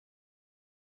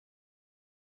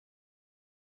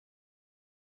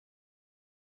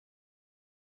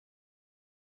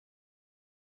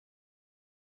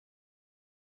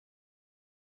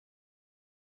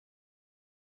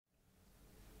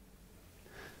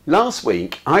Last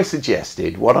week I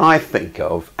suggested what I think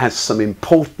of as some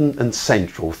important and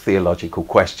central theological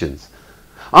questions.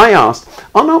 I asked,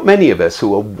 are not many of us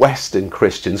who are Western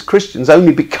Christians, Christians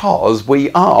only because we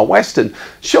are Western?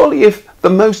 Surely if the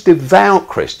most devout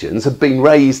Christians had been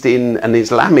raised in an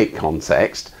Islamic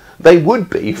context, they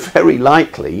would be very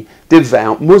likely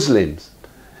devout Muslims.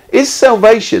 Is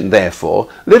salvation therefore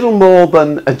little more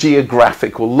than a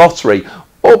geographical lottery?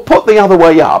 Or put the other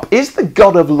way up, is the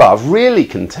God of love really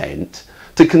content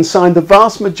to consign the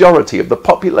vast majority of the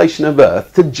population of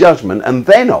earth to judgment and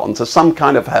then on to some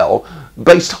kind of hell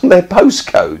based on their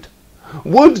postcode?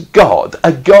 Would God,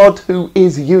 a God who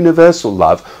is universal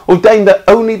love, ordain that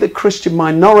only the Christian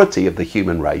minority of the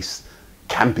human race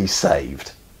can be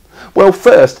saved? Well,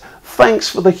 first, thanks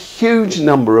for the huge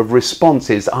number of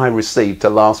responses I received to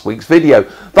last week's video.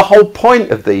 The whole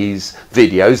point of these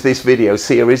videos, this video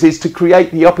series, is to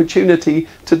create the opportunity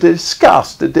to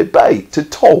discuss, to debate, to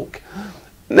talk.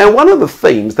 Now, one of the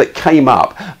themes that came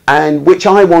up and which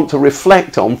I want to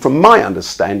reflect on from my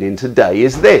understanding today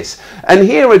is this. And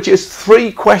here are just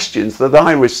 3 questions that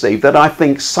I received that I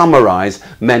think summarise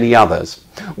many others.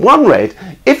 One read,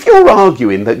 if you're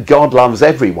arguing that God loves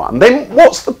everyone, then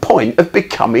what's the point of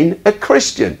becoming a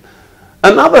Christian?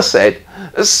 Another said,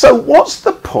 so what's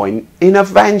the point in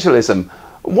evangelism?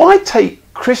 Why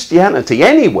take Christianity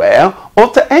anywhere or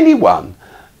to anyone?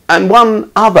 And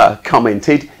one other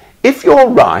commented, if you're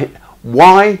right,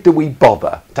 why do we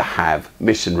bother to have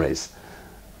missionaries?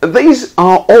 These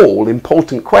are all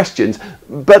important questions,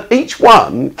 but each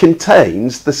one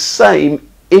contains the same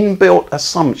inbuilt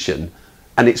assumption,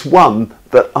 and it's one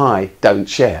that I don't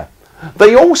share.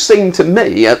 They all seem to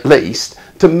me, at least,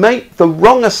 to make the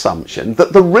wrong assumption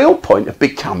that the real point of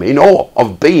becoming or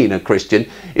of being a Christian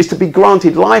is to be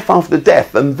granted life after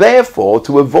death and therefore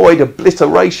to avoid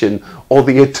obliteration or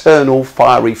the eternal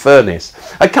fiery furnace.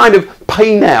 A kind of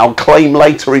pay now, claim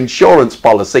later insurance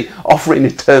policy offering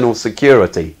eternal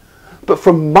security. But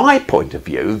from my point of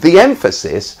view, the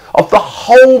emphasis of the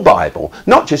whole Bible,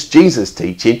 not just Jesus'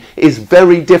 teaching, is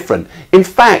very different. In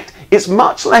fact, it's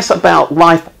much less about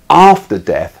life after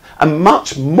death and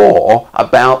much more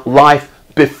about life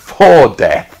before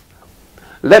death.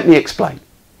 Let me explain.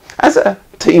 As a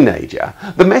teenager,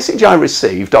 the message I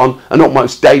received on an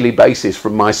almost daily basis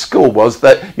from my school was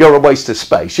that you're a waste of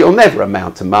space, you'll never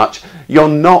amount to much, you're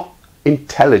not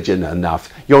intelligent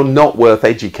enough, you're not worth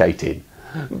educating.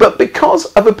 But because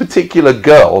of a particular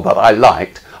girl that I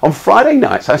liked, on Friday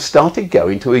nights I started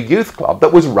going to a youth club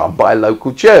that was run by a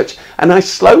local church, and I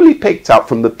slowly picked up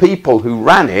from the people who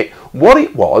ran it what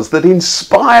it was that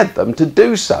inspired them to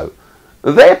do so.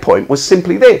 Their point was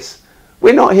simply this: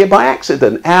 we're not here by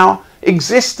accident. Our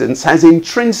existence has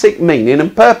intrinsic meaning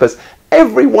and purpose.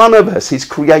 Every one of us is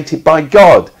created by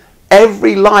God.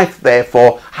 Every life,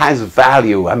 therefore, has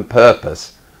value and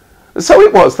purpose. So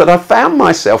it was that I found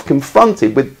myself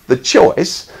confronted with the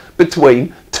choice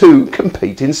between 2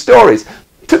 competing stories.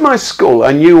 To my school,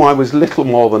 I knew I was little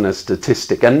more than a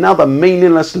statistic, another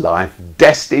meaningless life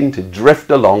destined to drift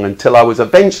along until I was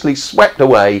eventually swept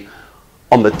away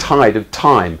on the tide of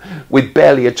time, with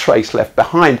barely a trace left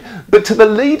behind. But to the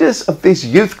leaders of this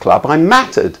youth club, I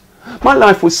mattered. My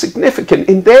life was significant.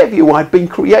 In their view, I'd been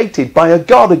created by a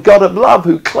God of love,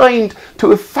 who claimed to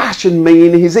have fashioned me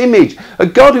in his image, a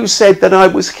God who said that I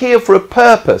was here for a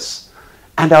purpose,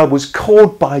 and I was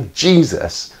called by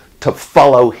Jesus to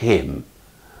follow him.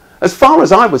 As far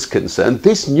as I was concerned,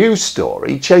 this new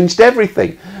story changed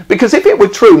everything, because if it were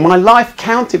true, my life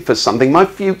counted for something, my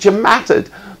future mattered.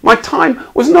 My time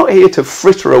was not here to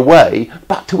fritter away,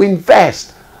 but to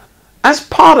invest. As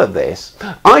part of this,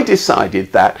 I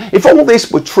decided that if all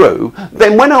this were true,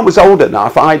 then when I was old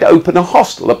enough, I'd open a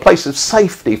hostel, a place of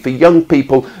safety for young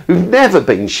people who'd never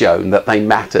been shown that they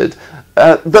mattered,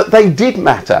 that they did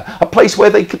matter, a place where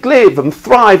they could live and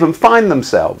thrive and find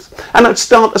themselves. And I'd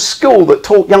start a school that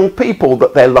taught young people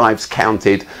that their lives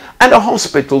counted, and a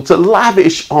hospital to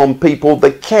lavish on people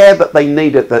the care that they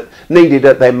needed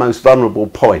at their most vulnerable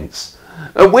points.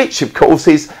 Which, of course,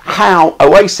 is how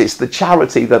Oasis, the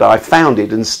charity that I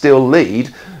founded and still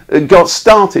lead, got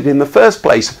started in the first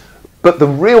place. But the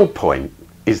real point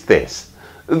is this: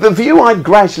 the view I'd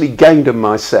gradually gained of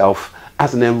myself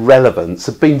as an irrelevance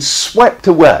had been swept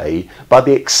away by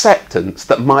the acceptance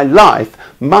that my life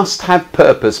must have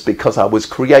purpose because I was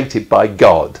created by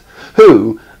God,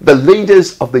 who, the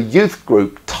leaders of the youth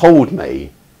group told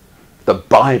me, the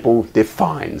Bible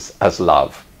defines as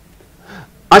love.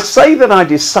 I say that I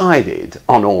decided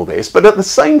on all this, but at the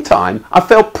same time I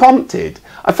felt prompted,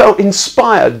 I felt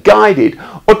inspired, guided,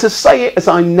 or to say it as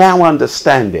I now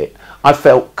understand it, I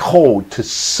felt called to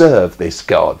serve this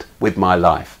God with my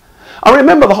life. I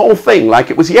remember the whole thing like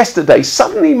it was yesterday.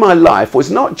 Suddenly my life was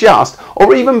not just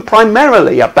or even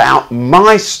primarily about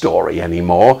my story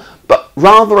anymore, but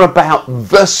rather about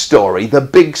the story, the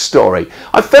big story.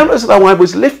 I felt as though I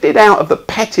was lifted out of the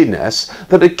pettiness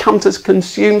that had come to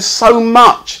consume so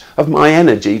much of my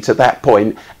energy to that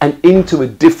point and into a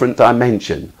different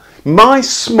dimension. My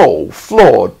small,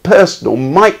 flawed, personal,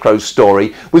 micro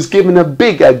story was given a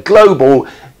bigger, global,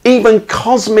 even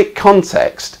cosmic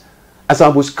context as I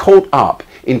was caught up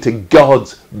into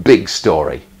God's big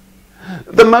story.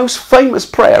 The most famous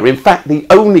prayer, in fact the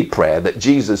only prayer that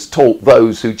Jesus taught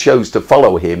those who chose to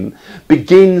follow him,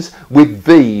 begins with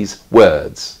these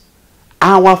words.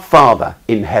 Our Father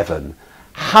in heaven,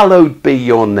 hallowed be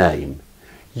your name.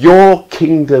 Your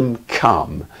kingdom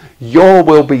come, your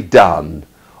will be done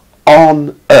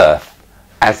on earth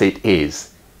as it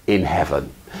is in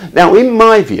heaven. Now, in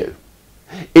my view,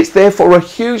 it's therefore a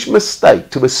huge mistake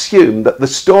to assume that the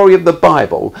story of the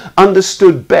Bible,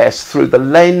 understood best through the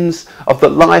lens of the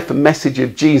life and message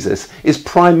of Jesus, is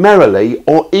primarily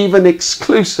or even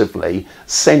exclusively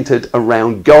centered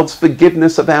around God's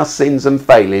forgiveness of our sins and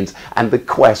failings and the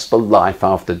quest for life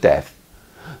after death.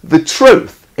 The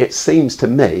truth, it seems to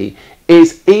me,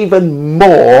 is even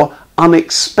more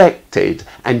unexpected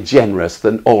and generous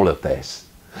than all of this.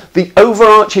 The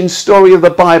overarching story of the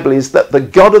Bible is that the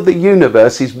God of the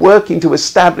universe is working to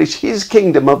establish his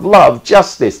kingdom of love,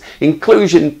 justice,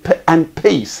 inclusion and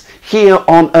peace here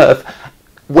on earth,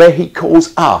 where he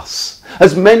calls us,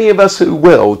 as many of us who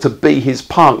will, to be his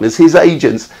partners, his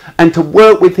agents, and to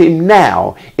work with him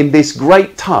now in this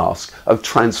great task of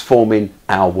transforming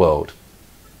our world.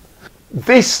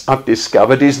 This, I've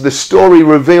discovered, is the story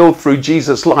revealed through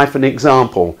Jesus' life and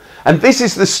example. And this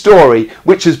is the story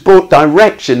which has brought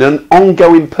direction and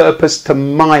ongoing purpose to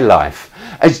my life.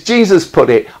 As Jesus put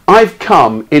it, I've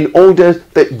come in order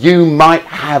that you might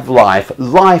have life,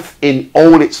 life in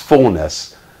all its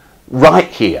fullness, right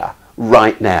here,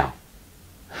 right now.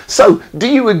 So, do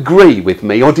you agree with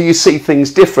me, or do you see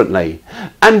things differently?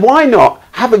 And why not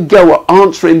have a go at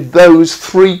answering those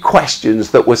three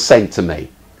questions that were sent to me?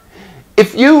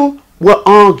 If you were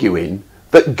arguing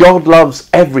that God loves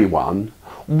everyone,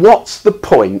 what's the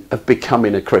point of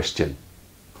becoming a Christian?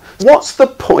 What's the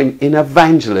point in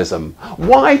evangelism?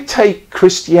 Why take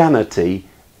Christianity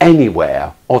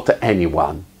anywhere or to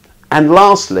anyone? And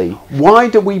lastly, why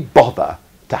do we bother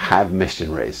to have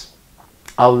missionaries?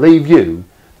 I'll leave you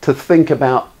to think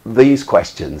about these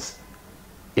questions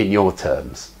in your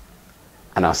terms,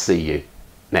 and I'll see you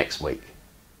next week.